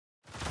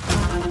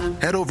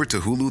Head over to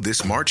Hulu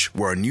this March,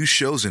 where our new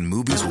shows and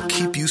movies will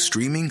keep you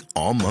streaming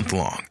all month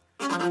long.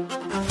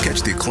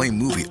 Catch the acclaimed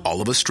movie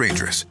All of Us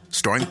Strangers,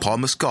 starring Paul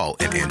Mescal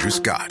and Andrew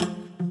Scott.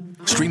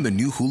 Stream the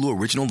new Hulu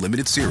original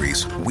limited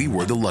series We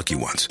Were the Lucky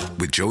Ones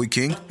with Joey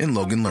King and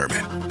Logan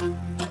Lerman.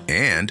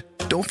 And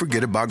don't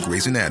forget about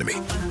Grey's Anatomy.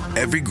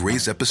 Every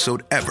Grey's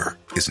episode ever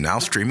is now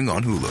streaming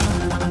on Hulu.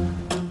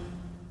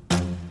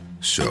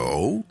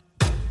 So,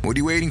 what are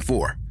you waiting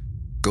for?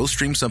 Go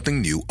stream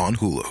something new on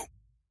Hulu.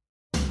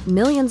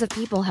 Millions of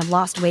people have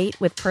lost weight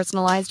with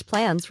personalized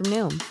plans from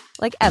Noom.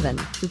 Like Evan,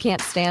 who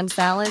can't stand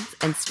salads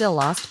and still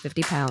lost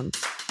 50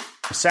 pounds.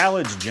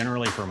 Salads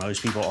generally for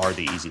most people are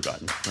the easy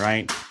button,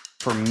 right?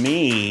 For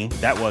me,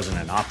 that wasn't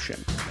an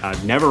option. I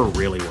never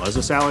really was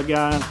a salad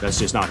guy. That's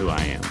just not who I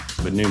am.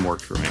 But Noom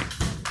worked for me.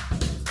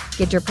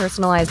 Get your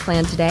personalized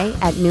plan today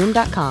at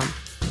Noom.com.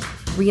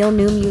 Real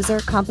Noom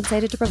user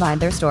compensated to provide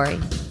their story.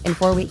 In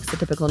 4 weeks, the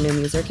typical Noom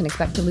user can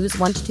expect to lose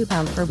 1 to 2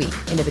 pounds per week.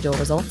 Individual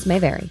results may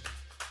vary.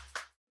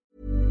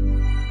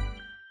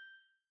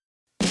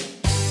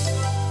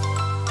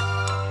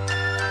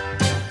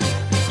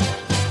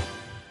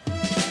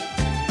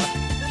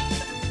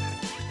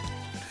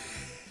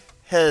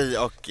 Hej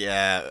och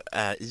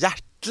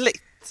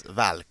hjärtligt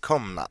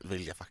välkomna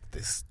vill jag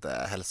faktiskt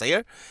hälsa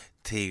er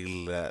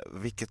till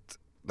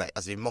Nej,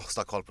 alltså vi måste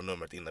ha koll på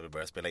numret innan vi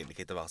börjar spela in. Det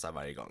kan inte vara så här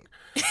varje gång.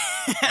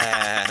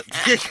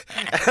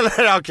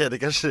 Eller okej, det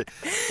kanske,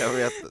 jag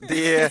vet.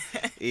 Det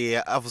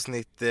är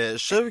avsnitt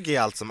 20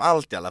 allt som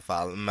allt i alla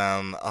fall.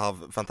 Men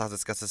av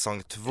fantastiska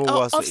säsong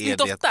 2 så är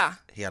det 8.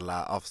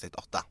 Hela avsnitt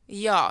 8.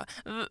 Ja,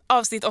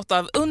 avsnitt 8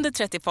 av Under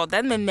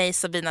 30-podden med mig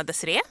Sabina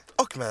Desiree.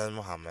 Och med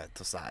Mohammed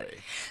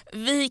Tosari.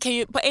 Vi kan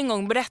ju på en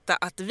gång berätta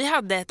att vi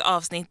hade ett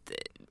avsnitt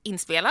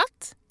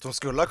inspelat. Som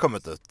skulle ha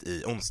kommit ut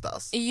i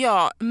onsdags.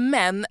 Ja,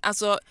 men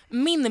alltså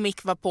min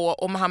mick var på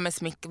och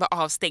Mohammeds mick var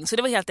avstängd. Så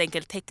det var helt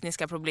enkelt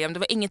tekniska problem. Det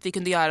var inget vi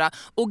kunde göra.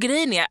 Och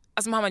grejen är,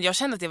 alltså Mohammed, jag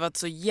kände att det var ett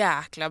så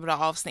jäkla bra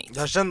avsnitt.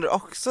 Jag kände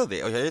också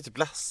det och jag är typ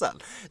ledsen.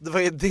 Det var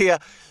ju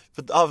det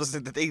för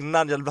avsnittet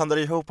innan, jag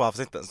blandade ihop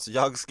avsnitten. Så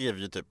jag skrev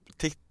ju typ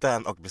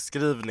titeln och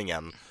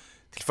beskrivningen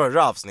till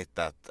förra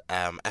avsnittet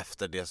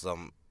efter det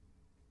som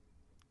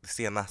det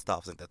senaste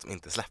avsnittet som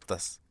inte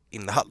släpptes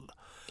innehöll.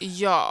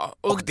 Ja,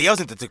 och det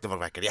avsnittet tyckte jag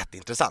verkade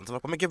jätteintressant. Så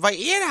jag bara, vad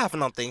är det här för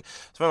någonting?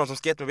 Så var det någon som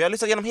skrev till mig, jag har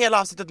lyssnat igenom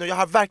hela avsnittet nu, jag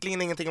har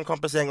verkligen ingenting om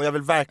kompisgäng och jag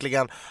vill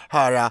verkligen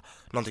höra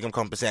någonting om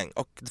kompisgäng.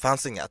 Och det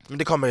fanns inget, men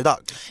det kommer idag.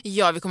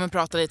 Ja, vi kommer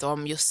prata lite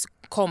om just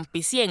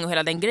kompisgäng och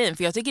hela den grejen.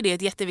 För jag tycker det är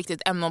ett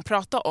jätteviktigt ämne att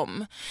prata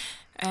om.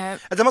 Jag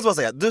måste bara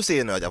säga, du ser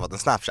ju nu att jag har fått en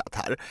Snapchat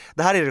här.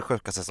 Det här är det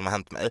sjukaste som har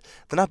hänt mig.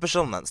 Den här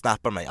personen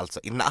snappar mig alltså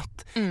i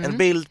natt en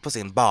bild på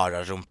sin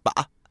bara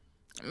rumpa.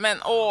 Men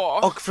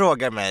åh. Och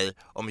frågar mig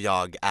om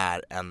jag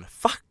är en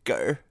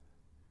fucker.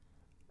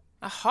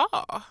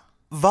 Aha.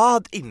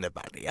 Vad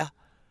innebär det?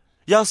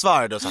 Jag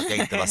svarade och sa att jag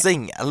inte var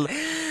singel.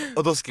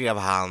 Och då skrev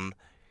han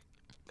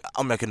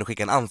om jag kunde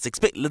skicka en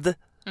ansiktsbild.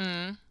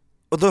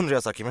 Och då undrar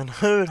jag saker, men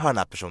hur har den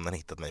här personen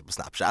hittat mig på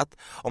Snapchat?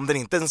 Om den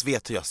inte ens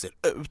vet hur jag ser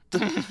ut.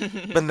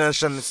 Men den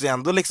känner sig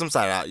ändå liksom så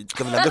här,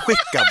 kan väl ändå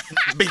skicka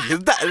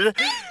bilder.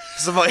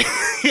 Så vad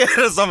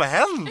är det som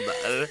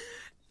händer?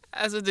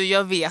 Alltså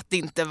jag vet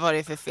inte vad det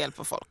är för fel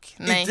på folk.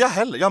 Nej. Inte jag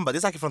heller. Jag bara, det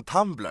är säkert från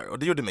Tumblr. Och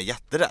det gjorde mig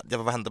jätterädd. Jag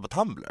bara, vad hände på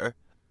Tumblr?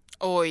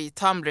 Oj,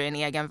 Tumblr är en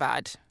egen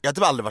värld. Jag har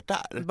typ aldrig varit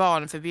där.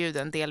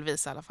 Barnförbjuden,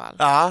 delvis i alla fall.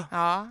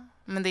 Ja,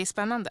 men det är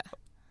spännande.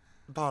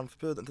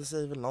 Barnförbjuden, det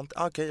säger väl någonting.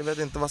 Okej, jag vet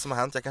inte vad som har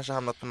hänt. Jag kanske har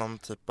hamnat på någon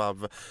typ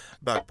av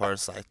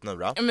bögparsajt nu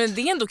då. Men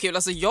det är ändå kul.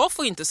 Alltså jag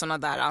får ju inte såna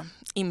där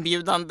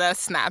inbjudande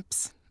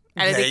snaps.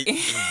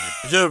 Nej,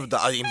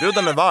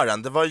 inbjudande var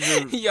den. Det var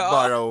ju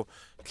bara att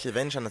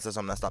kliva in, kändes det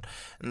som nästan.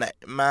 Nej,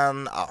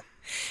 men ja.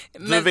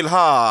 Du vill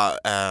ha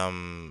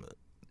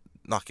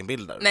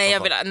nakenbilder?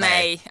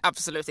 Nej,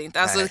 absolut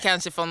inte. Alltså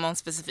kanske från någon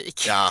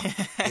specifik. Ja,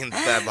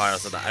 inte bara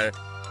sådär.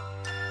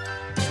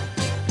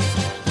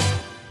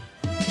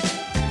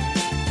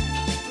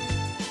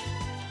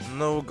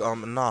 Nog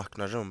om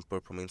nakna rumpor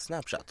på min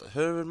Snapchat.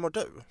 Hur mår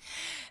du?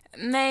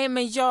 Nej,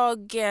 men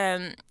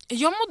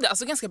jag mådde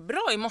alltså ganska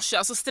bra i morse.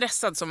 Alltså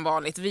stressad som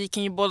vanligt. Vi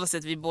kan ju båda säga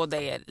att vi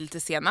båda är lite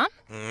sena.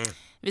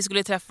 Vi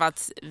skulle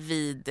träffats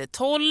vid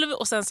 12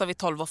 och sen sa vi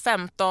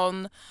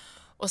 12:15.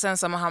 Och sen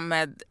sa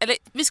Mohammed, eller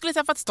vi skulle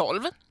träffats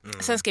 12.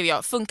 Sen skrev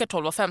jag, funkar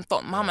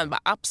 12:15? Mohammed bara,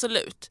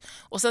 absolut.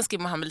 Och sen skrev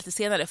Mohammed lite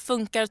senare,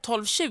 funkar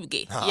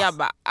 12:20? Jag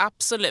bara,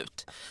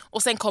 absolut.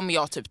 Och sen kom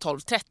jag typ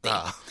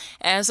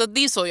 12:30. Så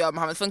det är så jag och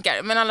Mohammed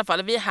funkar. Men i alla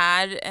fall, vi är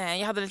här.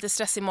 Jag hade lite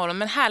stress imorgon,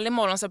 men härlig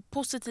morgon. Så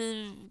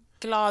positiv,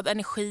 glad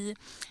energi.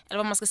 Eller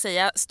vad man ska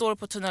säga. Står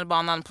på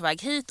tunnelbanan på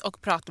väg hit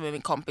och pratar med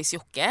min kompis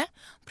Jocke.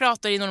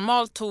 Pratar i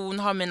normal ton,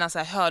 har mina så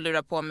här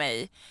hörlurar på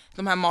mig.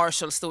 De här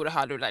Marshall stora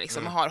hörlurar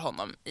liksom. Jag har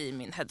honom i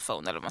min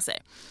headphone eller vad man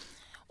säger.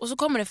 Och så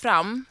kommer det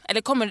fram,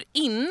 eller kommer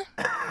in.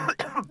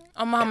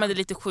 Mohammed är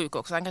lite sjuk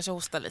också, han kanske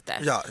hostar lite.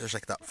 Ja,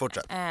 ursäkta,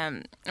 fortsätt.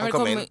 Han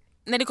kommer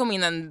när det kom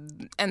in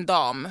en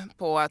dam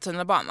på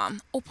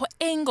tunnelbanan och på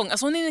en gång,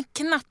 alltså hon hinner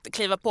knappt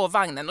kliva på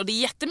vagnen och det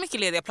är jättemycket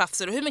lediga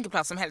platser och hur mycket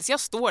plats som helst. Jag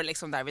står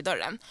liksom där vid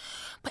dörren.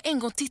 På en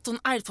gång tittar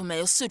hon argt på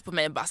mig och surt på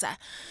mig och bara så här: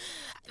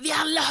 vi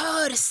alla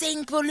hör,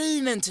 sänk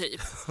volymen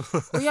typ.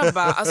 Och jag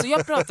bara, alltså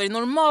jag pratar i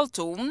normal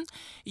ton.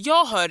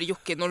 Jag hör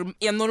Jocke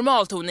i en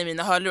normal ton i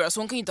mina hörlurar, så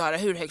hon kan ju inte höra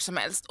hur högt som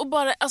helst. Och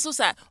bara, alltså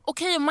så här,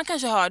 okej, man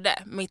kanske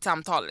hörde mitt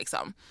samtal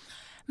liksom.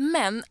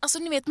 Men alltså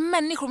ni vet,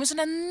 människor med sån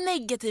där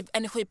negativ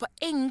energi på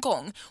en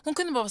gång. Hon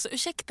kunde bara vara så: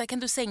 ursäkta, kan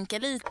du sänka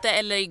lite?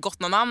 Eller gått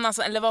någon annan,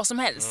 eller vad som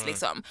helst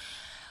liksom.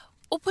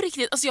 Och på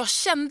riktigt, alltså jag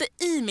kände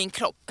i min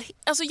kropp,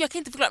 alltså jag kan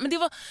inte förklara,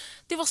 men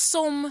det var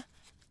som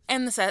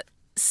en så här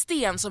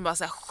sten som bara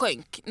så här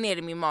sjönk ner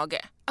i min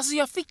mage. Alltså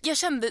jag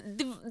kände,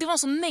 det var en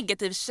sån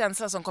negativ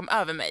känsla som kom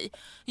över mig.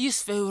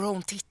 Just för hur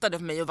hon tittade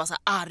på mig och var så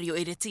här arg och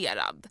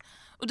irriterad.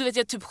 Och du vet,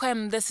 jag typ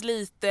skämdes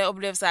lite och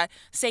blev så här,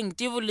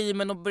 sänkte ju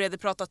volymen och började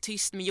prata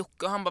tyst med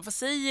Jocke. Och han bara, vad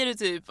säger du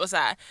typ? Och så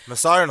här. Men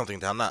sa du någonting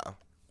till henne?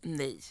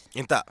 Nej.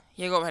 Inte?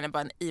 Jag gav henne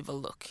bara en evil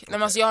look. Okay. Nej,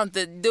 men alltså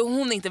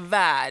hon är inte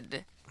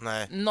värd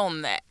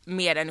någon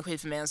mer energi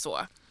för mig än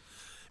så.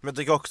 Men jag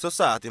tycker också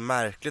så här att det är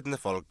märkligt när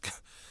folk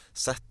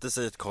sätter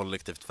sig i ett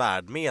kollektivt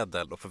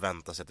färdmedel och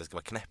förväntar sig att det ska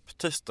vara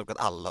knäpptyst och att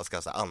alla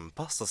ska så här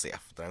anpassa sig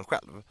efter en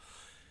själv.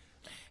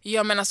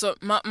 Ja, men alltså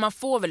man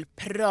får väl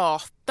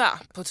prata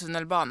på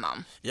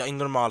tunnelbanan. Ja, i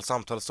normal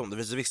samtalszon. Det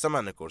finns ju vissa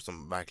människor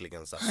som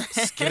verkligen så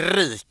här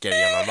skriker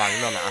genom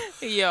vagnarna.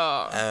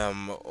 Ja.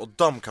 Och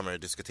de kan man ju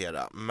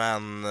diskutera.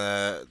 Men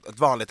ett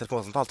vanligt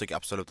telefonsamtal tycker jag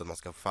absolut att man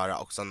ska få föra.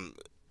 Och sen,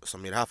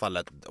 som i det här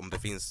fallet, om det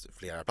finns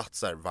flera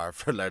platser,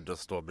 varför lär du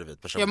stå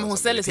bredvid personen? Ja, men hon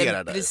som ställer sig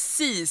dig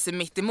precis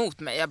mitt emot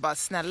mig. Jag bara,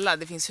 snälla,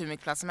 det finns hur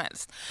mycket plats som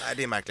helst. Nej,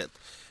 det är märkligt.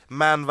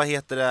 Men vad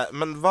heter det?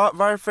 Men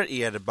varför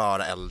är det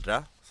bara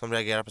äldre som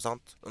reagerar på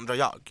sånt, undrar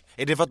jag?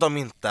 Är det för att de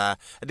inte...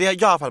 Jag har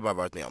i alla fall bara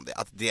varit med om det.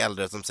 Att det är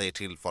äldre som säger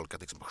till folk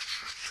att liksom...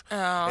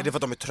 Ja. Är det för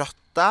att de är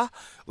trötta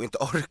och inte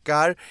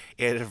orkar?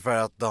 Är det för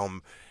att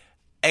de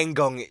en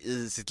gång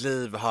i sitt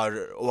liv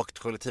har åkt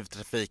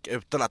kollektivtrafik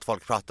utan att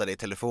folk pratade i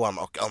telefon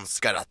och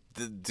önskar att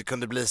det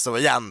kunde bli så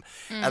igen?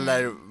 Eller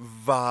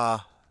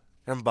är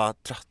de bara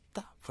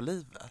trötta på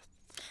livet?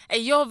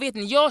 Jag vet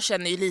inte, jag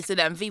känner ju lite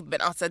den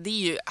vibben. Alltså, det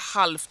är ju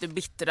halvt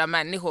bittra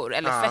människor,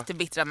 eller fett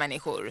bittra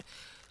människor,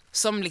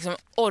 som liksom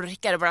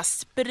orkar bara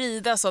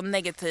sprida sån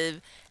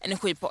negativ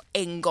energi på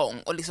en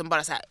gång och liksom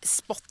bara så här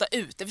spotta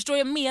ut. Jag förstår vad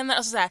jag menar.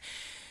 Alltså så här,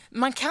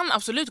 man kan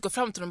absolut gå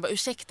fram till dem och bara,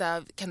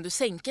 ursäkta, kan du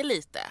sänka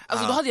lite?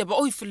 Alltså då hade jag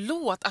bara, oj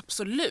förlåt,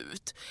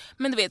 absolut.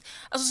 Men du vet,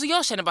 alltså så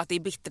jag känner bara att det är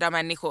bittra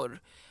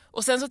människor.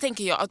 Och sen så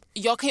tänker jag att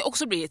jag kan ju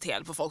också bli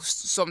irriterad på folk,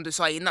 som du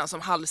sa innan,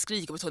 som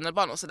halvskriker på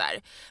tunnelbanan och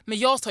sådär. Men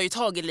jag tar ju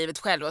tag i livet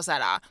själv och så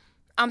här,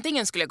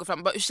 antingen skulle jag gå fram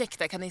och bara,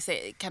 ursäkta, kan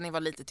ni vara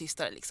lite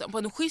tystare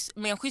liksom,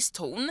 med en schysst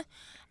ton.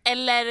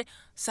 Eller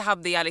så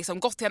hade jag liksom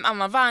gått till en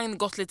annan vagn,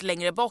 gått lite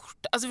längre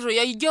bort. Alltså förstår du,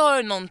 jag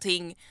gör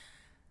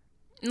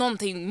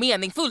någonting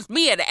meningsfullt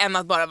med det än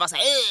att bara vara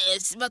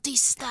såhär, var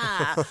tysta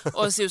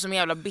och se ut som en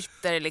jävla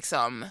bitter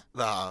liksom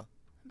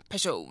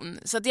person.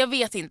 Så att jag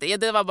vet inte,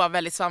 det var bara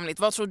väldigt svamligt.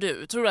 Vad tror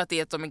du? Tror du att det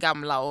är att de är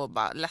gamla och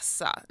bara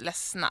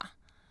ledsna?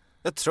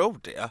 Jag tror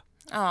det.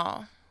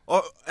 Ja.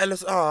 Eller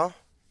så, ja.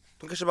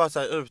 De kanske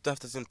bara är ute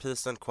efter sin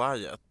peace and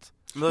quiet.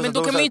 Men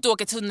då kan man ju inte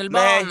åka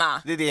tunnelbana.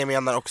 Nej, det är det jag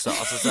menar också.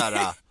 Alltså så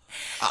här,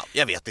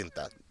 jag vet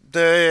inte.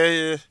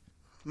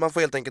 Man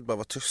får helt enkelt bara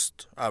vara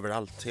tyst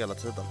överallt hela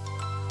tiden.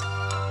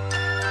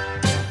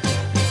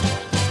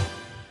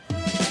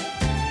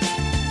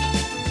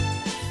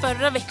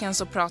 Förra veckan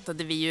så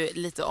pratade vi ju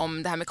lite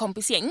om det här med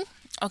kompisgäng.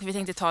 Och vi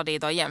tänkte ta det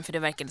idag igen, för det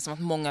verkar som att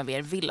många av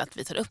er vill att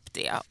vi tar upp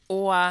det.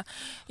 Och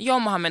jag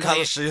och Mohammed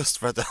kanske just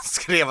för att jag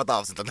skrev att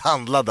avsnittet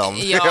handlade om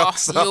det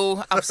också.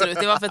 Jo, absolut.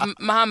 Det var för att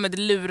Mohammed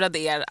lurade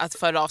er att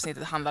förra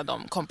avsnittet handlade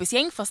om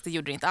kompisgäng, fast det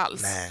gjorde det inte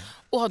alls. Nej.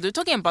 Och har du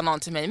tagit en banan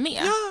till mig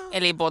med? Ja.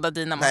 Eller är båda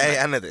dina, Mohammed? Nej,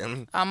 en är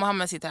din. Ja,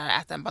 Mohammed sitter här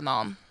och äter en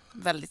banan.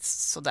 Väldigt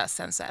sådär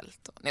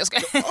sensuellt. Nej, jag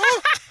ska...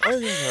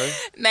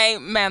 Nej,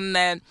 men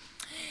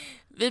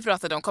vi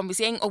pratade om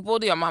kompisgäng och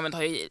både jag och Mohammed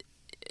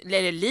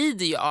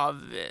lider ju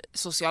av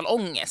social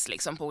ångest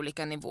liksom, på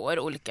olika nivåer,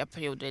 olika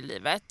perioder i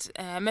livet.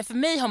 Men för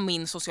mig har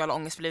min sociala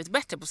ångest blivit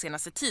bättre på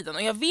senaste tiden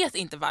och jag vet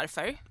inte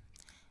varför.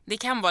 Det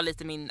kan vara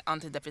lite min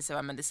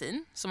antidepressiva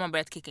medicin som har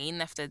börjat kicka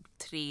in efter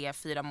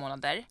 3-4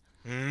 månader.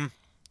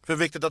 För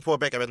viktigt att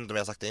påpeka, jag vet inte om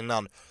jag har sagt det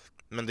innan,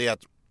 men det är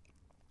att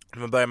när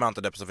man börjar med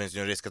antidepressiva så finns det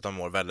ju en risk att man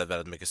mår väldigt,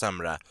 väldigt mycket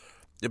sämre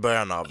i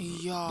början av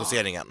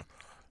doseringen.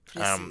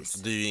 Så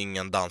det är ju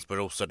ingen dans på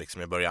rosor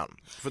liksom i början.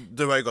 För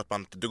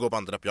du går på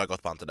antidepp, jag har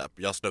gått på antidepp.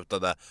 Jag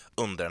slutade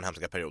under den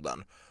hemska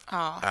perioden.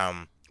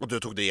 Och du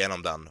tog dig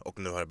igenom den och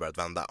nu har det börjat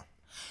vända.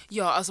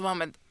 Ja, alltså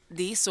Mohammed,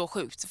 det är så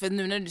sjukt. För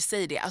nu när du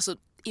säger det, alltså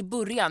i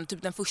början,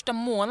 typ den första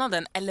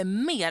månaden eller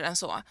mer än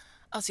så,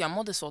 alltså jag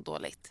mådde så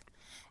dåligt.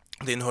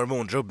 Det är en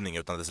hormonrubbning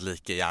utan dess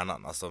like i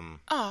hjärnan.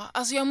 Ja,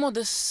 alltså jag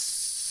mådde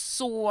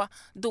så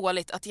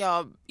dåligt att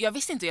jag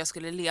visste inte hur jag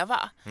skulle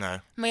leva.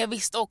 Nej. Men jag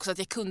visste också att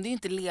jag kunde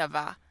inte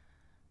leva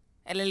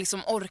eller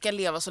liksom orka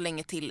leva så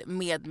länge till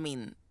med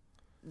min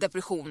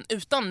depression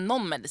utan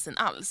någon medicin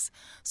alls.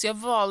 Så jag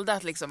valde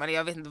att liksom, eller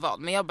jag vet inte vad,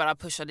 men jag bara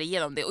pushade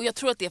igenom det. Och jag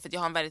tror att det är för att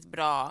jag har en väldigt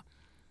bra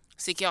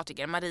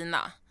psykiatriker,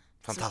 Marina.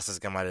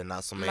 Fantastiska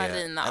Marina som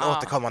Marina, är en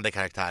återkommande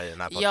karaktär i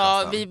den här podcasten.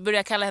 Ja, vi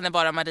börjar kalla henne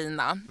bara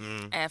Marina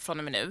från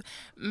och med nu.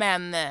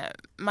 Men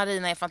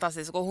Marina är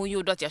fantastisk och hon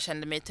gjorde att jag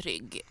kände mig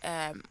trygg.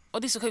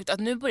 Och det är så sjukt att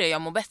nu börjar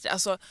jag må bättre.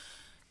 Alltså,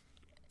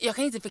 jag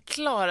kan inte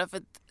förklara för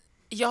att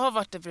jag har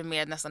varit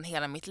deprimerad nästan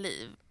hela mitt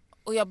liv.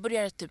 Och jag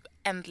börjar typ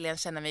äntligen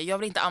känna mig, jag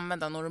vill inte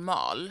använda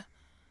normal.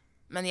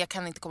 Men jag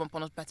kan inte komma på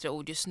något bättre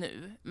ord just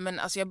nu. Men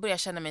alltså jag börjar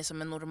känna mig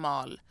som en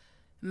normal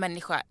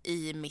människa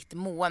i mitt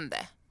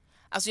mående.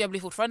 Alltså jag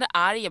blir fortfarande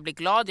arg, jag blir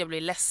glad, jag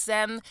blir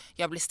ledsen,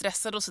 jag blir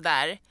stressad och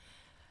sådär.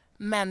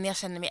 Men jag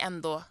känner mig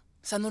ändå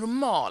så här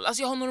normal.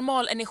 Alltså jag har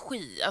normal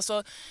energi.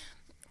 Alltså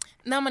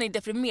när man är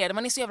deprimerad,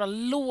 man är så jävla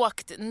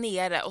lågt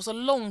nere och så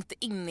långt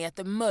in i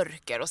ett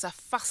mörker och så här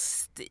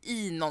fast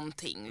i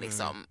någonting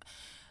liksom.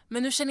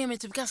 Men nu känner jag mig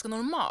typ ganska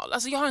normal.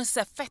 Alltså jag har en så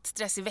här fett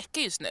stressig vecka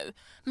just nu.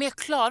 Men jag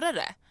klarar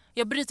det.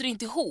 Jag bryter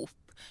inte ihop.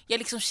 Jag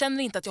liksom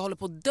känner inte att jag håller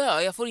på att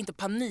dö. Jag får inte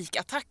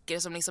panikattacker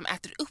som liksom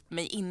äter upp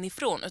mig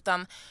inifrån.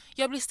 Utan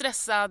jag blir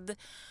stressad.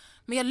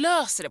 Men jag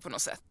löser det på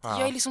något sätt.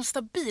 Jag är liksom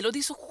stabil. Och det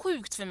är så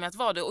sjukt för mig att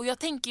vara det. Och jag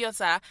tänker ju att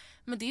så här,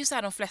 men det är ju så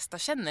här de flesta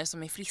känner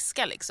som är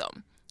friska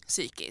liksom.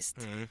 Psykiskt.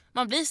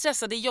 Man blir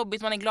stressad, det är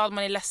jobbigt, man är glad,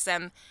 man är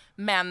ledsen.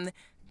 Men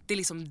det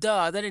liksom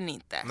dödar den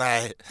inte.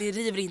 Nej. Det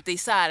river inte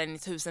isär en i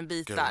 1000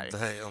 bitar. Gud, det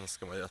här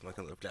önskar man ju att man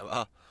kunde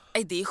uppleva.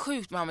 Det är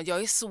sjukt, Mohammed.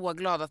 Jag är så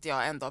glad att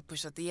jag ändå har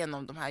pushat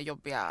igenom de här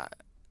jobbiga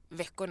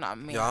veckorna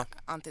med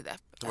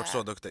antidepp. Du har varit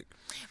så duktig.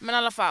 Men i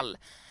alla fall,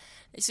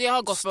 så jag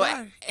har gått på...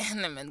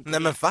 Nej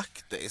men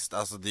faktiskt,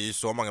 alltså det är ju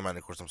så många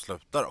människor som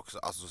slutar också.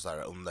 Alltså så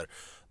här, under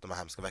de här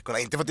hemska veckorna.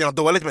 Inte för att det är något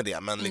dåligt med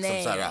det, men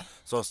liksom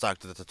så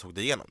starkt att jag tog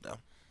det igenom det.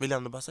 Vill jag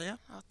ändå bara säga.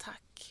 Ja,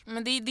 tack.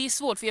 Men det är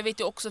svårt, för jag vet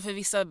ju också för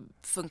vissa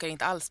funkar det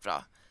inte alls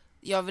bra.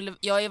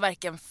 Jag är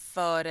varken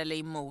för eller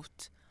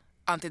emot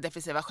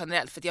antidepressiva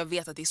generellt, för att jag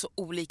vet att det är så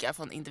olika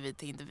från individ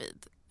till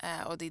individ.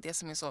 Och det är det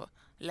som är så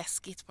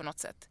läskigt på något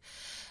sätt.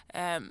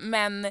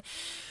 Men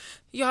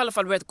jag har i alla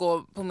fall börjat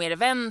gå på mer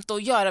event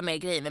och göra mer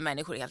grejer med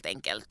människor helt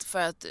enkelt. För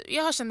att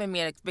jag har känt mig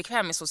mer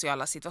bekväm i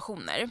sociala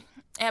situationer.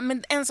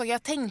 Men en sak jag har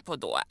tänkt på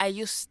då är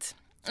just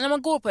när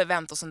man går på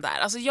event och sånt där.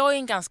 Alltså jag är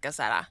en ganska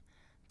så här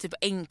typ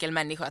enkel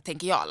människa,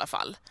 tänker jag i alla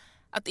fall.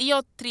 Att är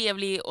jag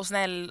trevlig och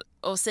snäll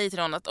och säger till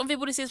någon att om vi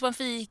borde ses på en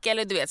fika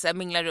eller du vet så här,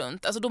 mingla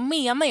runt, alltså då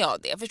menar jag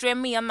det. Förstår du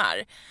vad jag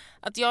menar?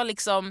 Att jag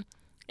liksom,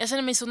 jag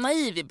känner mig så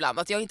naiv ibland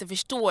att jag inte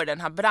förstår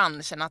den här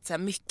branschen, att så här,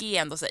 mycket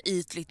är ändå så här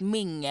ytligt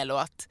mingel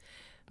och att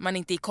man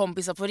inte är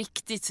kompisar på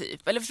riktigt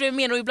typ. Eller förstår du vad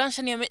jag menar? Och ibland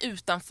känner jag mig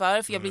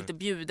utanför för jag blir inte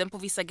bjuden på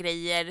vissa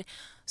grejer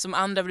som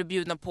andra blir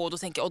bjudna på. Då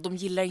tänker jag, de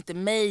gillar inte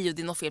mig och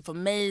det är något fel på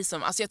mig.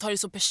 Alltså jag tar det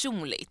så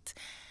personligt.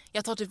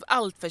 Jag tar typ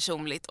allt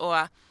personligt och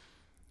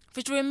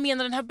förstår du vad jag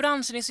menar? Den här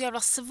branschen är så jävla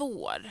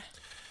svår.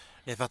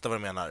 Jag fattar vad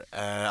du menar.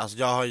 Alltså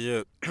jag har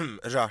ju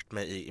rört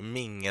mig i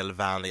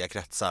mingelvänliga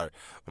kretsar,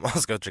 om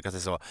man ska uttrycka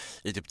sig så,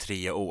 i typ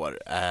 3 år.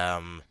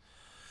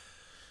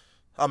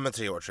 Ja men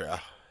 3 år tror jag.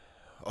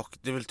 Och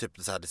det är väl typ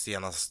så här det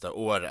senaste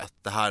året,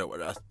 det här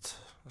året,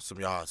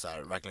 som jag har så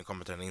här verkligen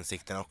kommit till den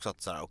insikten också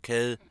att så här,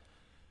 okej,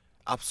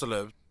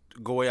 absolut,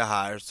 går jag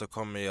här så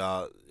kommer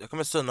jag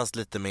kommer synas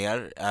lite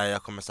mer.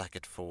 Jag kommer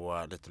säkert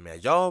få lite mer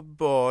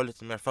jobb och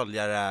lite mer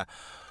följare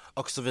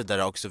och så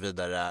vidare och så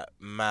vidare.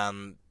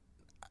 Men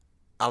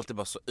allt är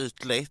bara så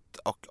ytligt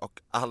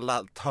och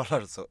alla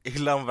talar så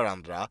illa om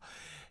varandra.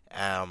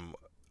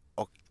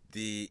 Och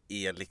det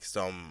är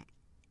liksom,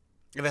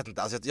 jag vet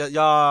inte, alltså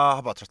jag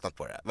har bara tröttnat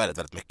på det väldigt,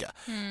 väldigt mycket.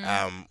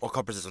 Och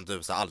har precis som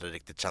du så aldrig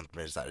riktigt känt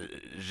mig så här,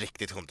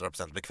 riktigt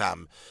 100%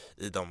 bekväm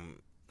i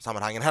de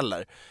sammanhangen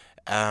heller.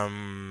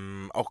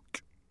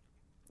 Och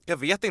jag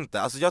vet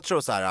inte, alltså jag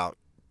tror så här,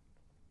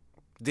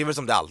 det är väl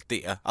som det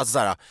alltid är. Alltså så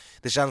här,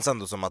 det känns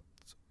ändå som att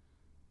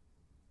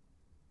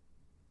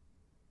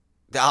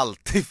det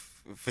alltid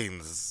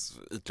finns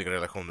ytliga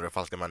relationer och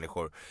falska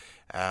människor.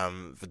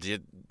 För det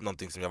är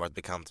någonting som jag varit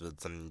bekant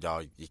vid sedan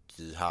jag gick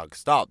i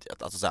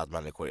högstadiet. Alltså så här, att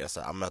människor är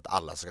så här, att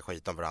alla ska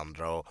skita om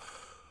varandra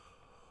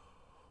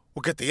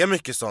och att det är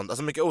mycket sånt,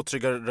 alltså mycket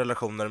otrygga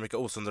relationer, mycket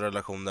osunda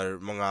relationer,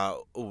 många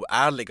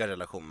oärliga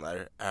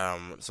relationer,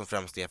 som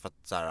främst är för att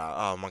så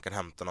här, man kan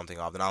hämta någonting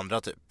av den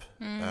andra typ.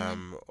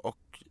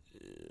 Och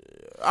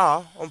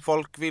ja, om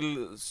folk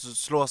vill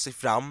slå sig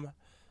fram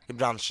i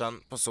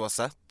branschen på så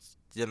sätt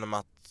genom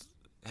att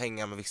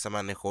hänga med vissa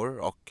människor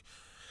och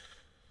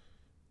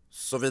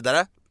så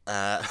vidare,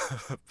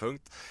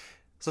 punkt,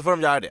 så får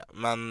de göra det,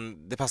 men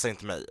det passar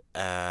inte mig.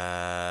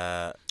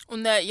 Och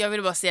jag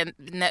vill bara säga,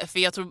 för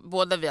jag tror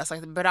båda vi har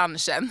sagt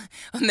branschen.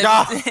 Och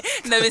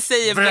när vi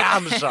säger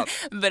branschen,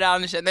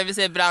 när vi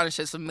säger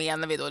branschen så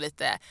menar vi då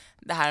lite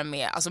det här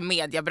med alltså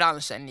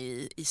mediebranschen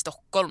i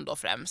Stockholm då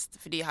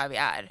främst, för det är här vi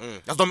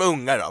är. Alltså de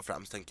unga då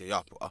främst tänker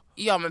jag på.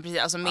 Ja men precis,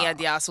 alltså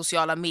media,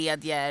 sociala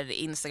medier,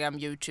 Instagram,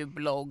 YouTube,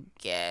 blogg,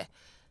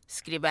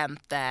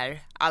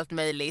 skribenter, allt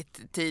möjligt,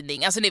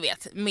 tidning, alltså ni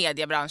vet,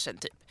 mediebranschen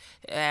typ.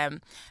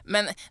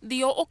 Men det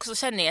jag också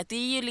känner är att det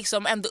är ju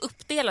liksom ändå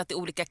uppdelat i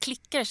olika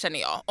klickar, känner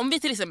jag. Om vi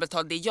till exempel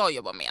tar det jag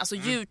jobbar med, alltså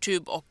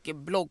YouTube och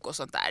blogg och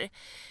sånt där.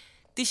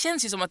 Det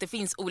känns ju som att det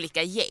finns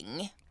olika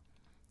gäng.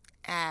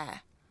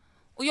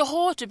 Och jag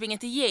har typ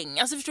inget gäng,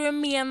 alltså förstår jag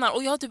menar.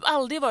 Och jag har typ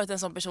aldrig varit en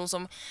sån person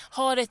som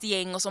har ett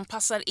gäng och som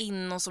passar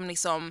in och som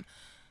liksom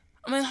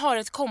har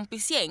ett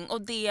kompisgäng.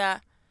 Och det,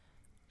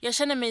 jag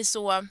känner mig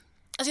så,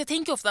 alltså jag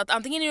tänker ofta att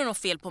antingen är det något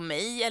fel på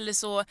mig eller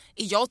så är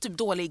jag typ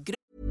dålig i grupp.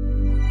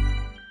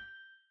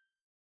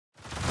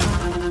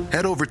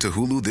 Head over to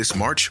Hulu this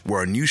March, where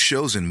our new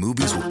shows and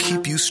movies will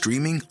keep you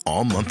streaming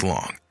all month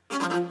long.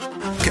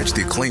 Catch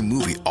the acclaimed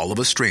movie All of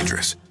Us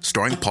Strangers,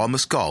 starring Paul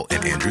Mescal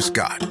and Andrew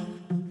Scott.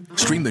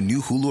 Stream the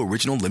new Hulu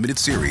original limited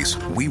series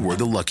We Were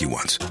the Lucky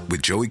Ones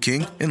with Joey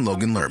King and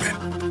Logan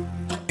Lerman.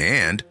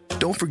 And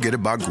don't forget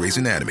about Grey's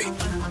Anatomy.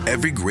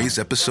 Every Grey's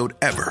episode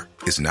ever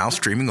is now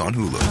streaming on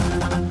Hulu.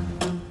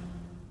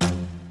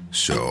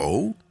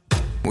 So,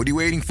 what are you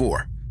waiting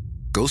for?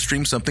 Go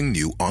stream something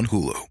new on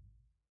Hulu.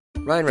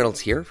 Ryan Reynolds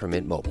here from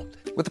Mint Mobile.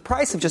 With the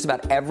price of just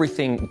about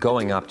everything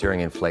going up during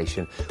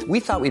inflation, we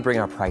thought we'd bring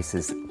our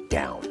prices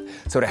down.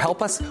 So to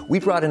help us, we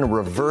brought in a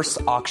reverse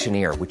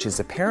auctioneer, which is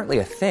apparently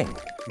a thing.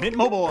 Mint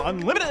Mobile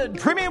Unlimited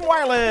Premium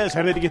Wireless.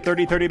 How to get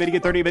 30, 30, bit to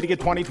get 30, bit to get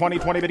 20, 20,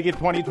 20, bit to get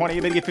 20, 20,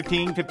 bit to get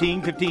 15,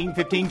 15, 15,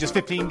 15, just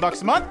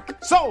 $15 a month?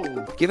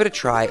 Sold! Give it a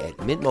try at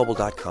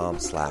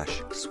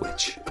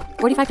mintmobile.com/switch.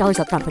 $45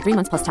 up front for 3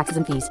 months plus taxes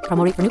and fees.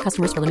 Promo rate for new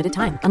customers for limited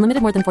time.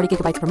 Unlimited more than 40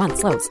 gigabytes per month.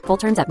 Slows full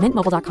terms at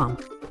mintmobile.com.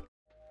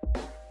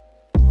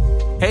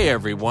 Hey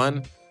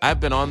everyone, I've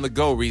been on the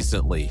go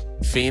recently.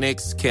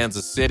 Phoenix,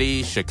 Kansas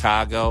City,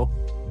 Chicago.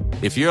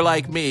 If you're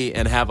like me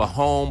and have a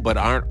home but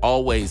aren't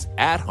always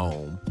at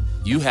home,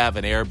 you have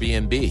an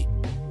Airbnb.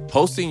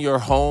 Hosting your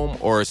home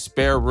or a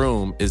spare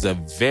room is a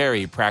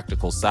very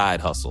practical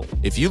side hustle.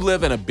 If you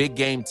live in a big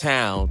game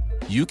town,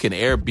 you can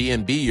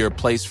Airbnb your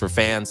place for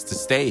fans to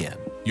stay in.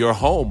 Your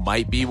home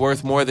might be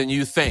worth more than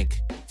you think.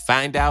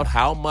 Find out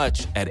how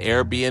much at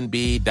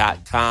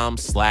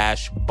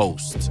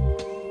airbnb.com/host.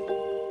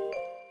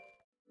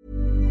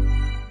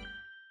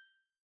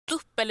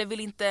 Upp eller vill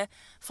inte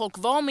folk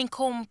vara min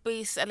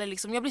kompis eller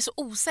liksom, jag blir så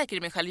osäker i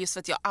mig själv just för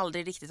att jag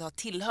aldrig riktigt har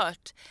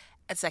tillhört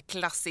ett så här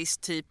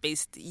klassiskt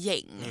typiskt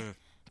gäng,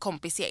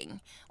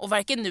 kompisgäng, och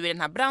varken nu i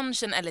den här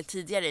branschen eller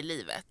tidigare i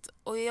livet.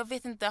 Och jag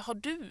vet inte, har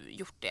du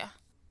gjort det?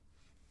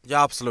 Jag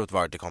har absolut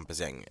varit i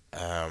kompisgäng.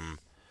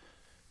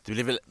 Det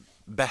blir väl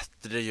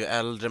bättre ju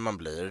äldre man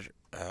blir,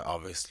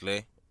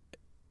 obviously.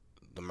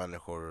 De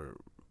människor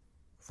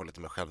får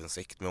lite mer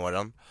självinsikt med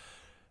åren.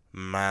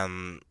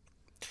 Men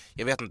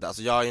jag vet inte,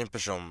 alltså jag är en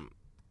person,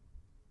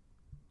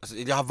 alltså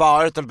jag har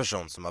varit en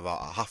person som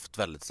har haft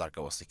väldigt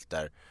starka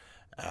åsikter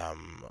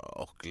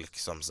och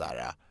liksom så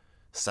här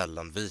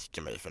sällan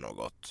viker mig för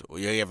något. Och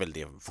jag är väl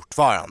det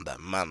fortfarande,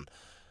 men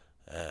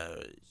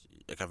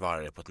jag kan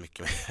vara det på ett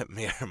mycket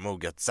mer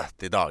moget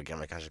sätt idag än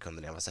jag kanske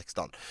kunde när jag var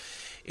 16.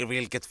 I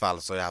vilket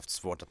fall så har jag haft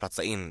svårt att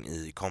platsa in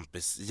i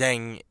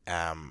kompisgäng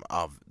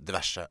av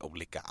diverse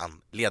olika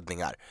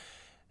anledningar.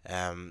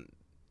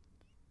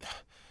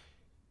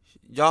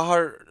 Jag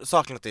har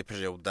saknat det i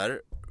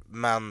perioder,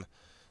 men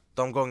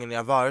de gånger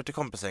jag varit i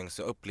kompisgäng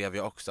så upplever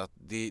jag också att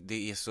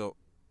det är så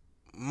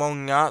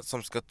många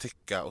som ska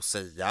tycka och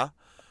säga,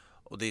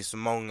 och det är så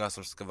många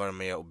som ska vara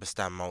med och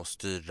bestämma och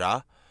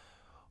styra.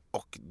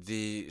 Och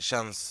det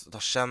har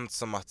känts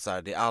som att så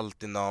här, det är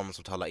alltid någon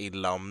som talar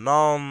illa om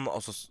någon,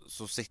 och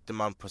så sitter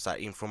man på så här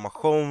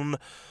information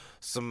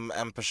som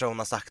en person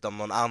har sagt om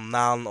någon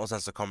annan, och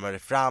sen så kommer det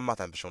fram att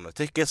en person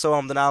tycker så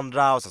om den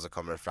andra, och sen så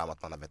kommer det fram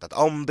att man har vetat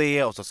om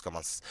det, och så ska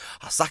man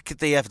ha sagt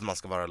det för att man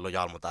ska vara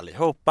lojal mot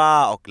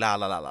allihopa och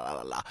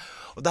la.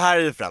 Och det här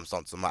är ju främst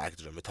sånt som har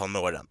ägt rum i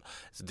tonåren,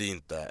 så det är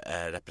inte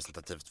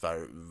representativt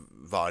för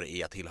vad det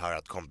är att tillhöra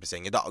ett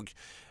kompisgäng idag.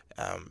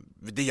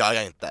 Det gör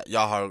jag inte.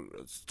 Jag har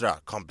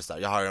strökompisar.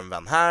 Jag har en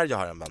vän här, jag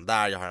har en vän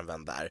där, jag har en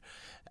vän där.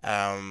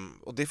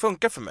 Och det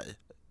funkar för mig.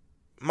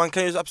 Man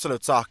kan ju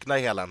absolut sakna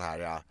hela den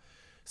här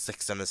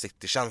Sex and the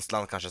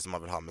City-känslan kanske som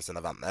man vill ha med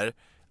sina vänner.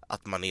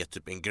 Att man är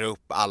typ en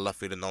grupp, alla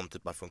fyller någon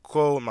typ av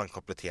funktion, man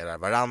kompletterar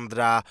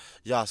varandra.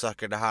 Jag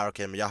söker det här,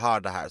 okej, men jag har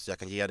det här så jag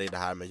kan ge dig det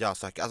här, men jag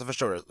söker, alltså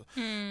förstår du?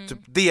 Typ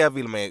det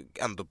vill man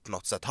ändå på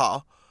något sätt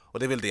ha. Och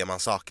det är väl det man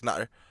saknar.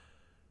 Men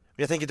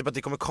jag tänker typ att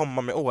det kommer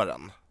komma med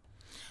åren.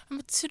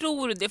 Men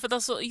tror du det? För att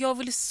alltså, jag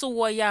vill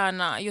så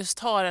gärna just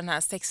ha den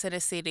här Sex and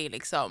the City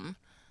liksom.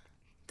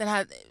 Den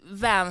här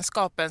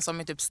vänskapen som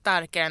är typ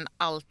starkare än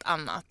allt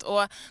annat.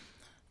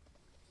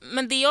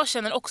 Men det jag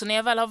känner också när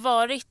jag väl har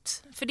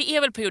varit, för det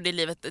är väl perioder i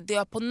livet där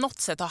jag på något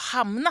sätt har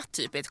hamnat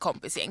typ i ett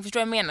kompisgäng. Förstår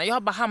du vad jag menar? Jag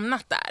har bara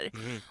hamnat där.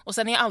 Och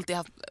sen har jag alltid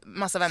haft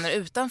massa vänner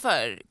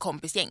utanför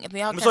kompisgänget.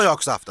 Men så har jag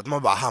också haft, att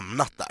man bara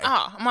hamnat där.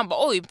 Ja, man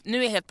bara oj, nu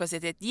är jag helt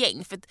plötsligt ett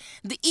gäng. För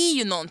det är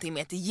ju någonting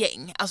med ett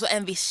gäng, alltså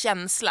en viss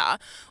känsla.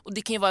 Och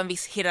det kan ju vara en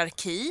viss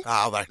hierarki,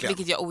 ja, verkligen.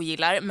 vilket jag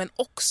ogillar. Men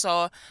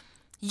också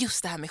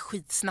just det här med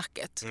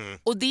skitsnacket.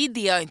 Och det är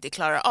det jag inte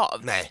klarar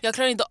av. Nej. Jag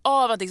klarar inte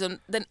av att liksom,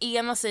 den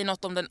ena säger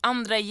något om den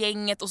andra i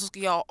gänget och så ska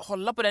jag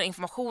hålla på den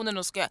informationen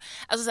och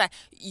alltså så här,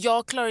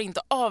 jag klarar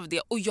inte av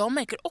det. Och jag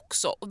märker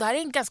också, och det här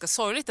är ganska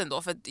sorgligt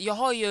ändå, för att jag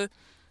har ju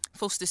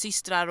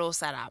fostersystrar och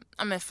så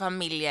här,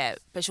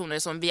 familjepersoner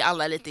som vi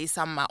alla är lite i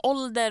samma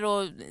ålder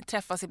och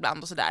träffas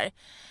ibland och sådär.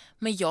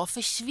 Men jag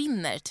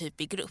försvinner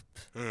typ i grupp.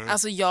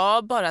 Alltså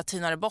jag bara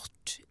tynar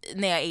bort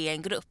när jag är i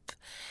en grupp.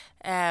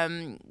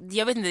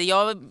 Jag vet inte,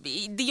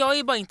 jag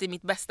är bara inte i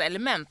mitt bästa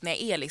element när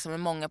jag är liksom med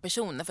många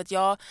personer. För att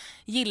jag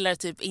gillar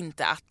typ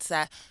inte att så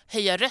här,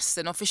 höja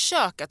rösten och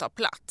försöka ta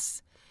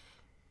plats.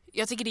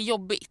 Jag tycker det är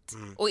jobbigt.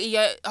 Och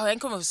har jag en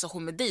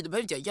konversation med dig, då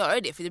behöver inte jag göra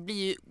det. För det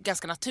blir ju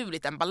ganska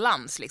naturligt en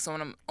balans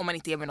liksom, om man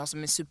inte är med någon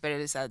som är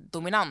super så här,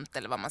 dominant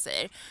eller vad man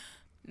säger.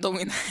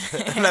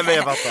 Nej men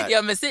jag fattar.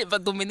 Ja men säg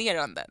vad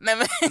dominerande. Nej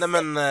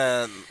men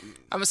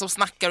ja men som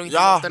snackar och inte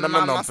ja, låter någon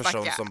annan person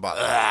snacka. som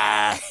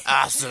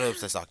bara slår upp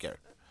sig saker.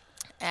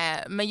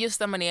 Men just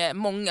när man är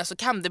många så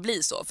kan det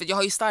bli så. För jag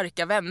har ju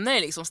starka vänner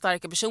liksom,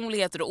 starka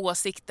personligheter och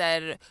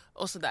åsikter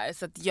och sådär.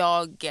 Så att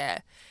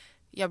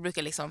jag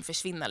brukar liksom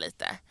försvinna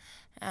lite.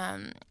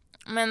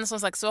 Men som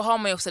sagt så har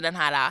man ju också den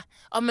här,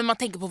 ja men man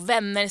tänker på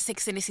vänner,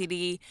 Sex and the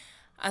City.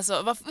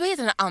 Alltså vad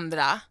heter den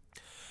andra?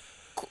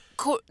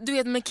 Du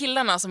vet med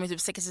killarna som är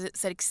typ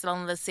Sex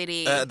and the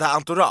City. Det här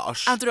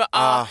Entourage.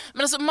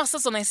 Men alltså massa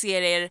sådana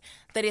serier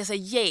där det är så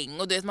gäng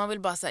och du vet man vill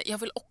bara säga jag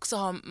vill också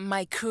ha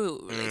my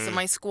crew, liksom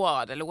my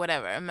squad eller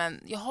whatever,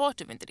 men jag har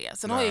typ inte det.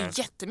 Sen har jag ju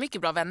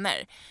jättemycket bra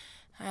vänner.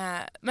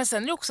 Men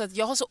sen är det också att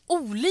jag har så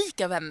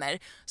olika vänner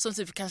som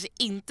typ kanske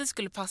inte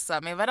skulle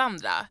passa med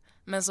varandra,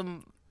 men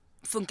som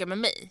funkar med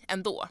mig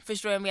ändå.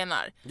 Förstår du vad jag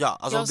menar? Ja,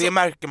 alltså det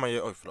märker man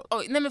ju...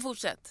 Oj, nej men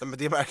fortsätt. Men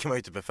det märker man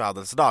ju typ med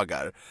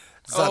födelsedagar.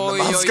 Sen när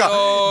man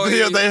ska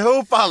bjuda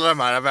ihop alla de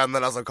här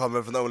vännerna som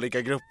kommer från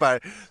olika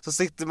grupper, så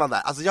sitter man där.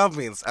 Alltså jag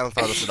minns en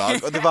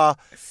födelsedag och det var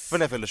när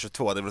jag fyllde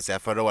 22, det vill säga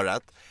förra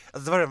året.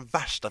 Alltså det var den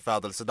värsta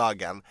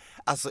födelsedagen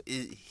alltså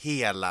i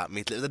hela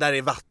mitt liv. Det där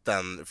är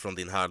vatten från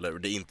din hörlur,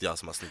 det är inte jag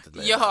som har snutit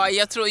mig. Ja,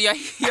 jag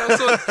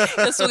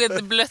såg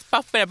ett blött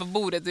papper här på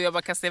bordet och jag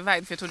bara kastade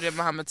iväg för jag trodde det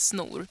var med ett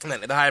snor. Nej,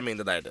 det här är min,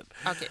 det där är din.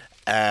 Okej.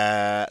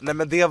 Nej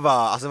men det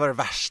var det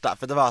värsta,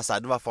 för det var så här,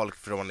 det var folk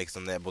från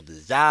liksom när jag bodde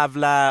i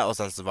Gävle och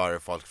sen så var det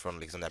folk från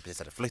liksom när jag precis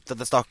hade flyttat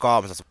till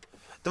Stockholm.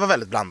 Det var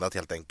väldigt blandat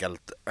helt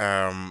enkelt.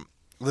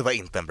 Det var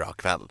inte en bra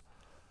kväll.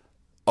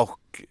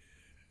 Och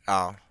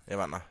ja, jag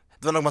vet inte.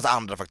 Det var nog massa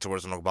andra faktorer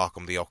som låg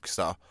bakom det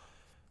också.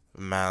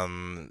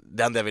 Men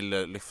det enda jag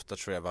ville lyfta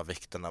tror jag var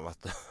vikten av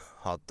att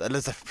ha,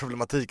 eller så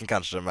problematiken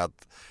kanske med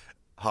att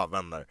ha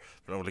vänner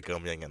från olika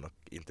umgängen och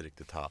inte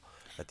riktigt ha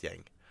ett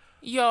gäng.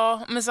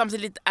 Ja, men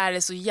samtidigt är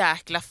det så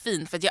jäkla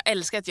fint för att jag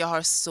älskar att jag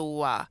har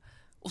så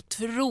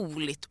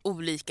otroligt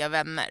olika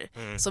vänner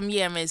som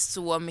ger mig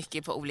så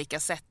mycket på olika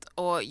sätt.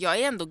 Och jag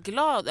är ändå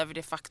glad över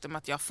det faktum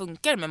att jag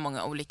funkar med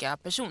många olika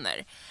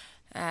personer.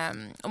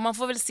 Och man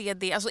får väl se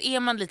det, alltså är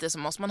man lite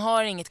som oss, man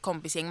har inget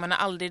kompisgäng, man har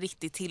aldrig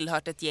riktigt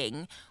tillhört ett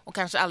gäng och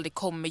kanske aldrig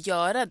kommer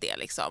göra det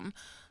liksom,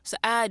 så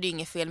är det ju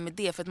inget fel med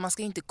det, för att man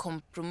ska ju inte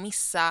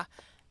kompromissa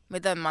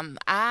med den man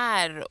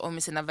är och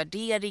med sina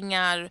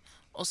värderingar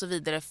och så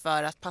vidare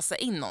för att passa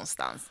in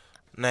någonstans.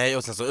 Nej,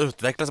 och sen så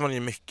utvecklas man ju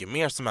mycket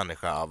mer som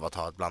människa av att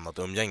ha ett blandat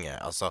umgänge.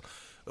 Alltså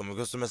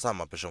umgås du med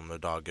samma personer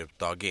dag ut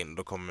dag in,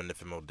 då kommer ni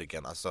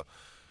förmodligen alltså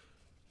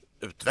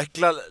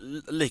utveckla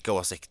lika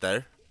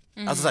åsikter.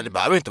 Alltså så här, det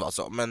behöver inte vara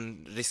så,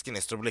 men risken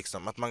är stor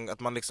liksom att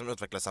man liksom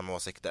utvecklar samma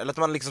åsikter, eller att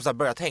man liksom så här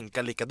börjar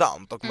tänka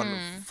likadant och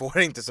man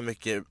får inte så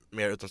mycket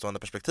mer utomstående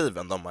perspektiv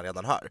än de man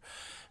redan har.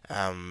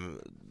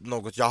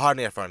 Något jag har en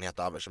erfarenhet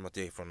av som att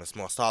jag är från en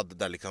småstad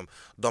där liksom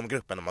de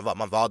grupperna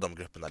man var de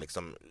grupperna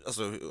liksom,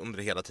 alltså under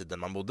hela tiden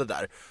man bodde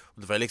där,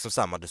 och det var liksom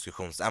samma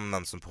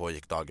diskussionsämnen som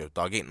pågick dag ut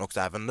dag in, och så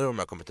även nu om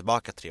jag kommer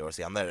tillbaka 3 år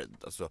senare,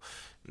 alltså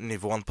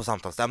nivån på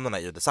samtalsämnena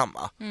är ju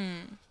detsamma.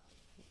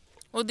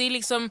 Och det är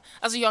liksom,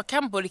 alltså jag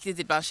kan på riktigt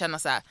ibland känna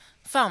så här,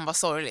 fan vad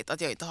sorgligt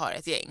att jag inte har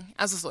ett gäng.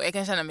 Alltså så, jag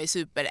kan känna mig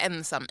super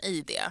ensam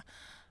i det.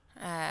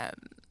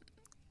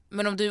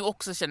 Men om du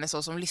också känner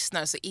så som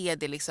lyssnare, så är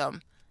det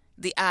liksom,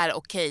 det är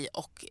okej,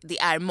 och det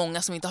är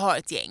många som inte har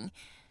ett gäng.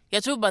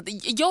 Jag tror bara att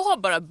jag har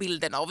bara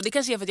bilden av, och det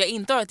kanske är för att jag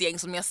inte har ett gäng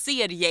som jag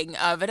ser gäng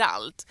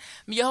överallt,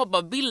 men jag har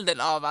bara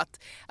bilden av att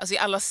alltså i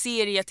alla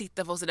serier jag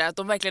tittar på sådär, att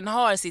de verkligen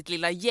har sitt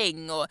lilla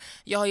gäng. Och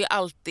jag har ju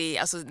alltid,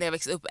 alltså när jag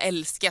växte upp,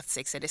 älskat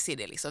Sex and the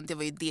City liksom. Det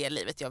var ju det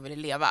livet jag ville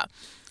leva.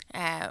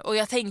 Och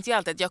jag tänkte ju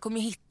alltid att jag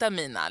kommer hitta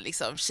mina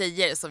liksom,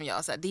 tjejer som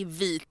jag, så här, det är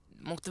vi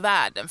mot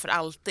världen för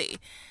alltid.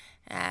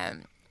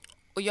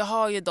 Och jag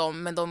har ju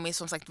dem, men de är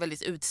som sagt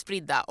väldigt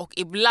utspridda. Och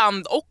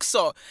ibland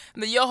också,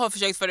 när jag har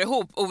försökt föra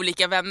ihop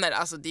olika vänner,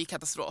 alltså det är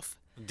katastrof.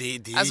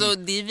 Alltså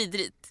det är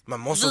vidrigt. Man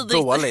mår så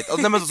dåligt. Och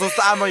nej, men så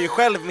är man ju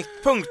själv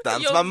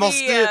mittpunkten. Så man måste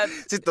ju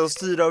sitta och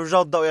styra och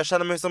rodda. Och jag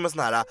känner mig som en sån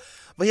här,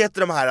 vad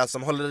heter de här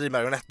som håller i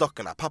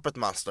marionettdockorna? Puppet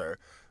Master.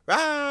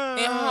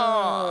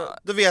 Jaha.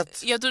 Du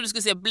vet. Jag trodde du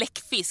skulle säga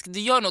bläckfisk. Du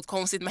gör något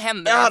konstigt med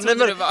händerna.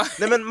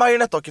 Nej men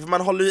marionettdockor, för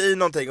man håller ju i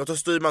någonting och så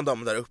styr man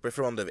dem där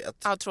uppifrån, du vet.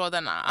 Ja,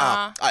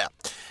 trådarna.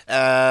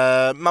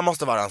 Man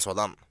måste vara en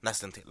sådan,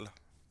 nästan till.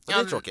 Det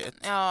är tråkigt.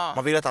 Ja.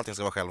 Man vill att allting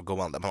ska vara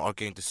självgående. Man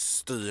orkar ju inte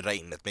styra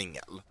in ett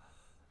mingel.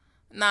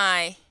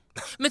 Nej.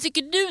 Men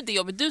tycker du det är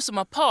jobbigt, du som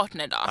har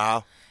partner då?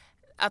 Ja.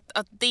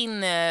 Att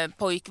din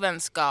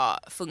pojkvän ska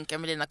funka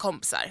med dina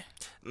kompisar?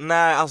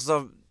 Nej,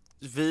 alltså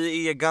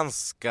vi är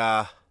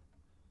ganska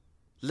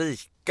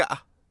lika,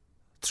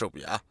 tror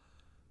jag.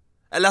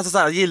 Eller alltså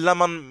såhär, gillar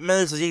man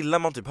mig så gillar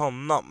man typ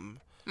honom.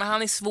 Men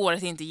han är svår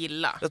att inte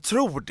gilla. Jag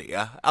tror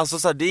det. Alltså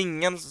såhär, det är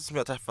ingen som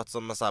jag träffat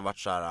som har såhär varit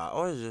såhär,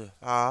 oj,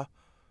 ja.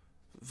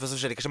 För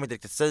så det kanske man inte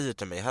riktigt säger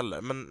till mig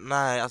heller. Men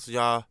nej, alltså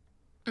jag...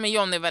 Men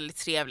John är väldigt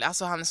trevlig.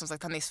 Alltså han är som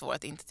sagt, han är svår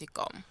att inte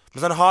tycka om.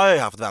 Men sen har jag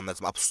ju haft vänner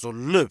som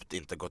absolut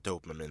inte gått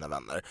ihop med mina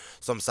vänner.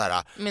 Som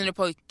såhär...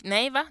 Menar du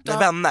nej va? Nej,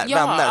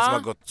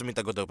 vänner som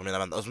inte har gått ihop med mina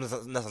vänner. Och som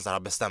nästan såhär har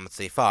bestämt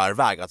sig i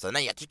förväg att säga,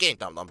 nej jag tycker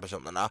inte om de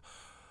personerna.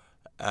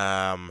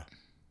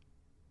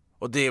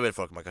 Och det är väl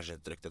folk man kanske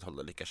inte riktigt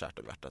håller lika kärt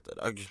om hjärtat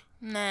idag.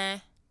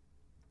 Nej.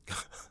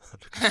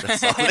 Jag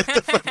sa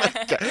lite för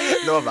mycket.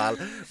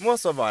 Nåväl, må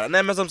så vara.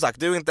 Nej men som sagt,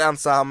 du är inte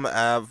ensam.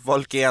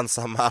 Folk är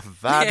ensamma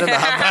världen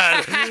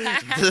över.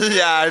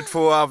 Vi är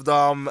 2 av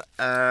dem.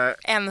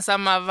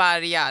 Ensamma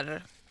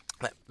vargar.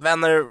 Nej,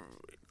 vänner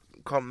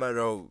kommer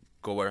och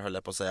går, höll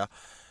jag på att säga.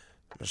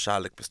 Men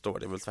kärlek består,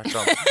 det är väl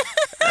tvärtom.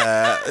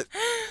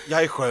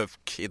 Jag är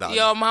sjuk idag.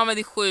 Ja, Mohammed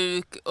är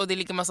sjuk och det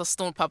ligger massa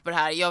snorpapper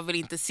här. Jag vill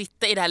inte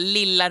sitta i det här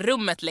lilla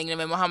rummet längre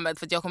med Mohammed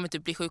för att jag kommer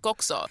typ bli sjuk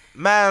också.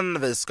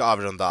 Men vi ska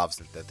avrunda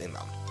avsnittet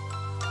innan.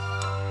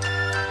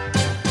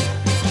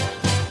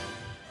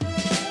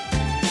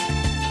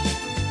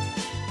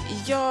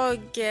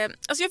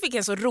 Jag fick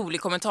en så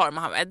rolig kommentar,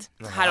 Mohammed,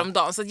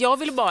 häromdagen. Så att jag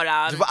ville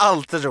bara... Du var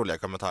alltid roliga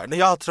kommentarer. När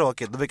jag har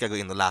tråkigt, då brukar jag gå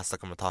in och läsa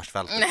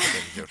kommentarsfältet.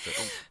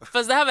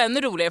 Fast det här var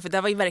ännu roligare för det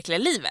här var i verkliga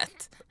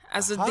livet.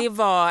 Alltså det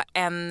var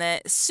en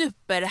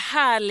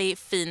superhärlig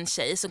fin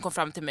tjej som kom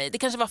fram till mig. Det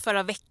kanske var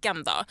förra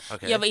veckan då.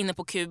 Okay. Jag var inne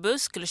på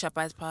Kubus, skulle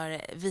köpa ett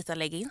par vita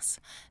leggings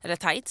eller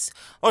tights.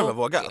 Oj, vad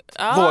vågat.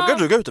 Vågar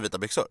du gå ut i vita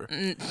byxor?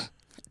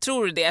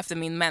 Tror du det efter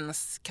min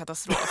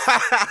menskatastrof?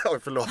 Oj,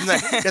 förlåt.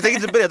 Nej, jag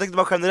tänkte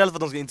bara generellt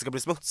för att de inte ska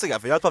bli smutsiga.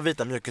 För jag har ett par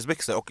vita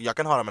mjukisbyxor och jag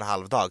kan ha dem en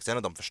halv dag, sen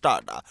är de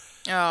förstörda.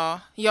 Ja,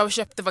 jag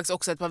köpte faktiskt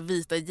också ett par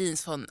vita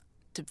jeans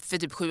för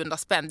typ 700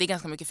 spänn. Det är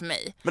ganska mycket för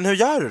mig. Men hur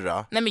gör du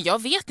då? Nej men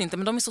jag vet inte,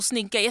 men de är så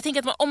snygga. Jag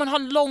tänker att om man har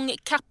en lång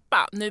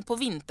kappa nu på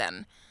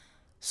vintern,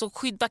 så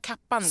skydda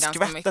kappan ganska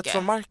mycket. Skvättet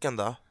från marken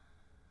då?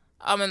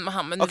 Ja men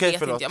Mohammed, nu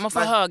vet inte jag. Man får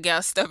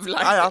höga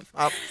stövlar.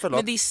 Ja,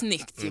 men det är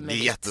snyggt med det är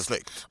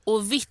jättesnyggt.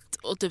 Och vitt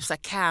och typ så här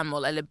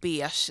camel eller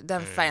beige,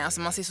 den färgen,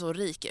 alltså man ser så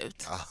rik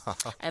ut.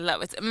 I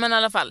love it. Men i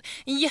alla fall,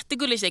 en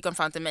jättegullig tjej kom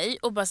fram till mig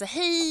och bara så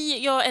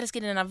hej, jag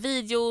älskar dina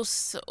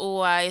videos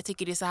och jag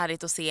tycker det är så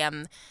härligt att se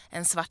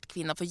en svart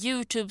kvinna på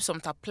YouTube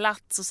som tar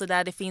plats och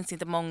sådär. Det finns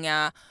inte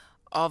många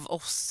av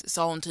oss,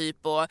 sa hon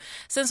typ. Och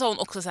sen sa hon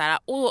också så här,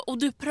 och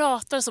du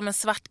pratar som en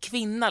svart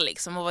kvinna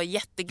liksom, och var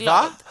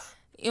jätteglad. Va?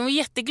 Jag var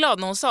jätteglad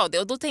när hon sa det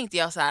och då tänkte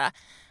jag så här,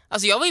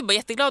 alltså jag var ju bara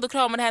jätteglad och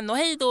kramade henne och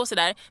hej då och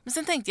sådär. Men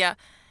sen tänkte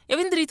jag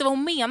vet inte riktigt vad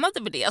hon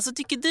menade med det. Alltså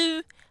tycker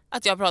du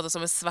att jag pratar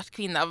som en svart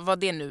kvinna, vad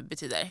det nu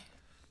betyder?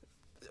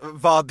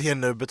 Vad det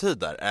nu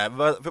betyder?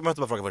 Jag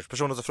måste bara fråga först,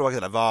 personen som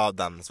frågade var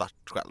den svart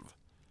själv?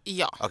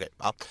 Ja. Okej,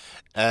 ja.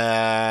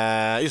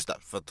 Just det,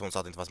 för att hon sa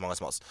att det inte var så många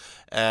som oss.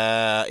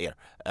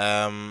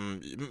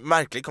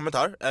 Märklig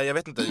kommentar. Jag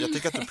vet inte, jag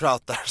tycker att du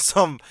pratar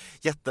som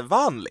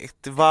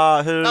jättevanligt.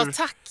 Ja,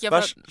 tack.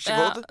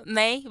 Varsågod.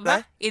 Nej, va?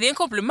 Nej. Är det en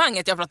komplimang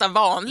att jag pratar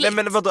vanligt? Nej,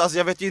 men vadå? Alltså,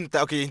 jag vet ju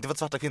inte, inte vad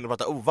svarta kvinnor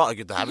pratar ovanligt.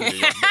 Gud, det här blir ju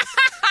jobbigt.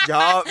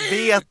 Jag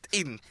vet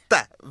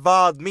inte.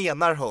 Vad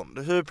menar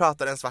hon? Hur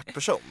pratar en svart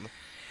person?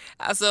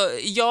 Alltså,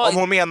 om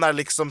hon menar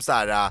liksom så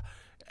här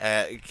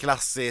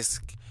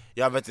klassisk,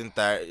 jag vet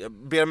inte, jag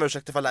ber om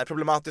ursäkt ifall det är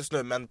problematiskt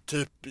nu, men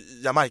typ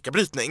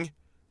Jamaica-brytning,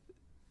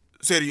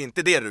 så är det ju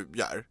inte det du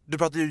gör. Du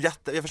pratar ju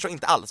jag förstår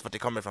inte alls vart det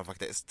kommer ifrån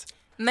faktiskt.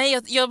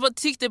 Nej, jag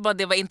tyckte bara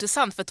det var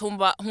intressant för att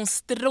hon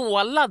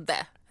strålade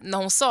när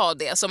hon sa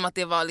det, som att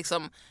det var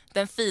liksom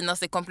den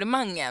finaste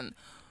komplimangen.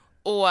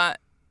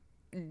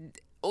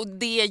 Och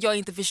det jag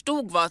inte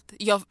förstod var att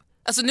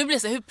alltså nu blir det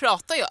så här, hur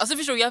pratar jag?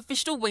 Alltså jag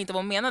förstod inte vad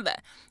hon menade.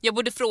 Jag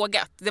borde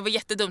frågat, det var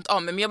jättedumt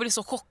av mig, men jag blev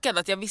så chockad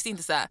att jag visste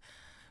inte så här.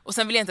 Och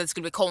sen ville jag inte att det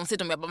skulle bli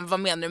konstigt om jag bara, vad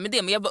menar du med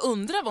det? Men jag bara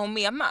undrar vad hon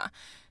menar.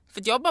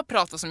 För jag bara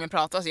pratar som jag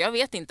pratar, så jag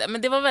vet inte.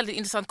 Men det var en väldigt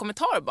intressant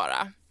kommentar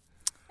bara.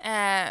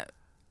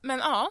 Men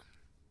ja.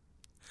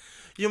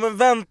 Jo men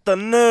vänta,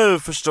 nu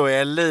förstår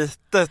jag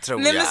lite,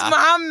 tror jag. Nej men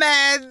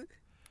Mohammed!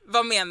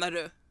 Vad menar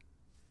du?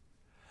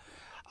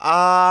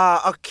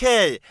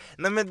 Okej.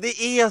 Nej men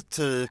det är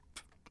typ,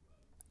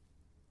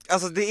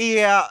 alltså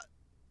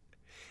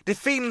det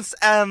finns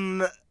en...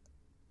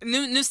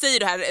 Nu säger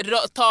du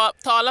här,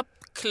 tala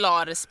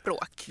klara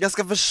språk. Jag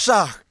ska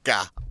försöka.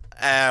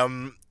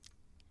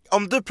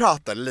 Om du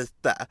pratar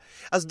lite,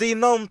 alltså det är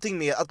någonting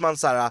med att man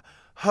så här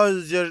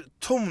höjer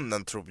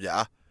tonen, tror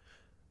jag.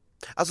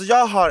 Alltså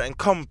jag har en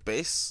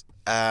kompis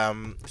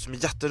som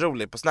är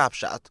jätterolig på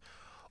Snapchat.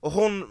 Och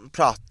hon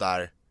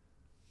pratar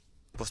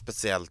på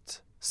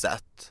speciellt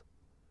sätt.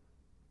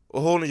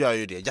 Och hon gör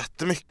ju det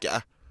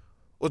jättemycket.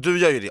 Och du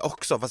gör ju det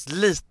också, fast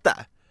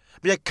lite.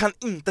 Men jag kan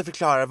inte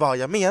förklara vad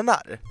jag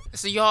menar.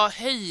 Så jag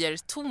höjer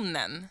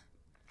tonen.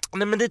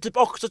 Nej, men det är typ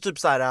också typ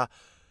så här.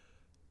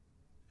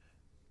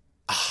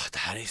 Det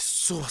här är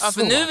så svårt.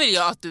 För nu vill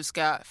jag att du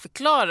ska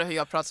förklara hur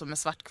jag pratar som en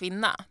svart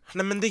kvinna.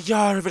 Nej, men det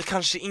gör väl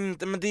kanske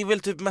inte. Men det är väl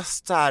typ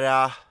mest så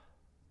här.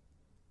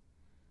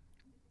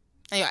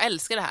 Jag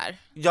älskar det här.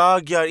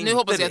 Jag gör inte det. Nu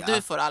hoppas jag att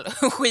du får all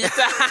skit.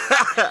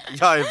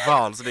 Jag är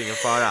van, så det är ingen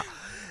fara.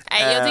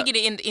 Nej, jag tycker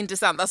det är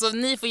intressant. Alltså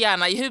ni får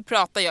gärna, hur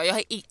pratar jag? Jag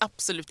har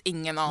absolut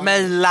ingen aning.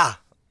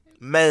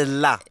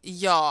 Maila.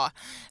 Ja,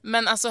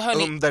 men alltså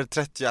hörni. Under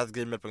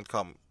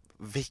 30@gmail.com.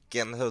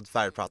 Vilken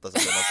hudfärg pratar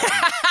sig om?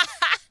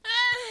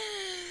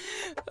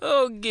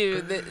 Åh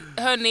gud.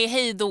 Hörni,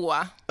 hej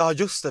då. Ja,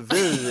 just det.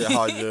 Vi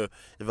har ju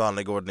i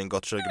vanlig ordning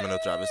gått 20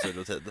 minuter över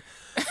studiotid.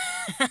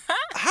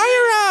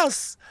 Hire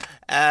us!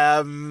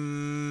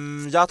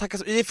 Jag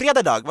tackar. I fredag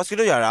idag, vad ska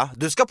du göra?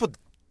 Du ska på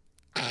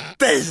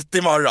dejt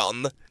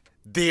imorgon.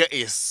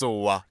 Det är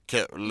så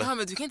kul. Ja,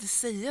 men du kan inte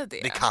säga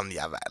det. Det kan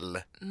jag väl?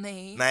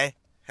 Nej.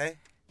 Hej.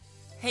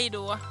 Hej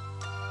då.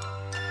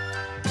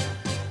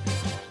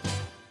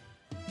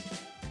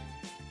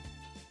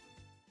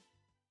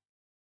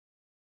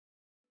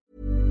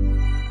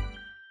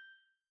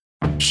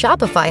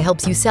 Shopify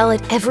helps you sell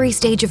at every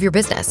stage of your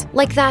business.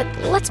 Like that,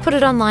 let's put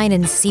it online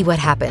and see what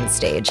happens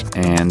stage.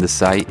 And the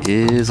site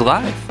is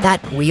live. That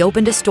we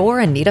opened a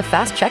store and need a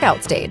fast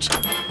checkout stage.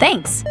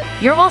 Thanks.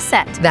 You're all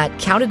set. That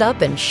count it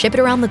up and ship it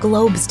around the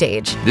globe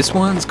stage. This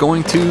one's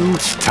going to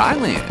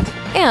Thailand.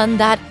 And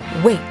that,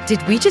 wait, did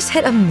we just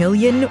hit 1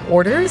 million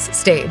orders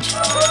stage?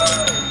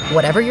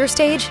 Whatever your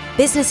stage,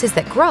 businesses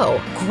that grow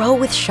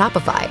with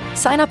Shopify.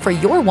 Sign up for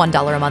your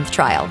 $1 a month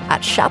trial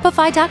at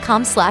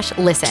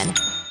shopify.com/listen.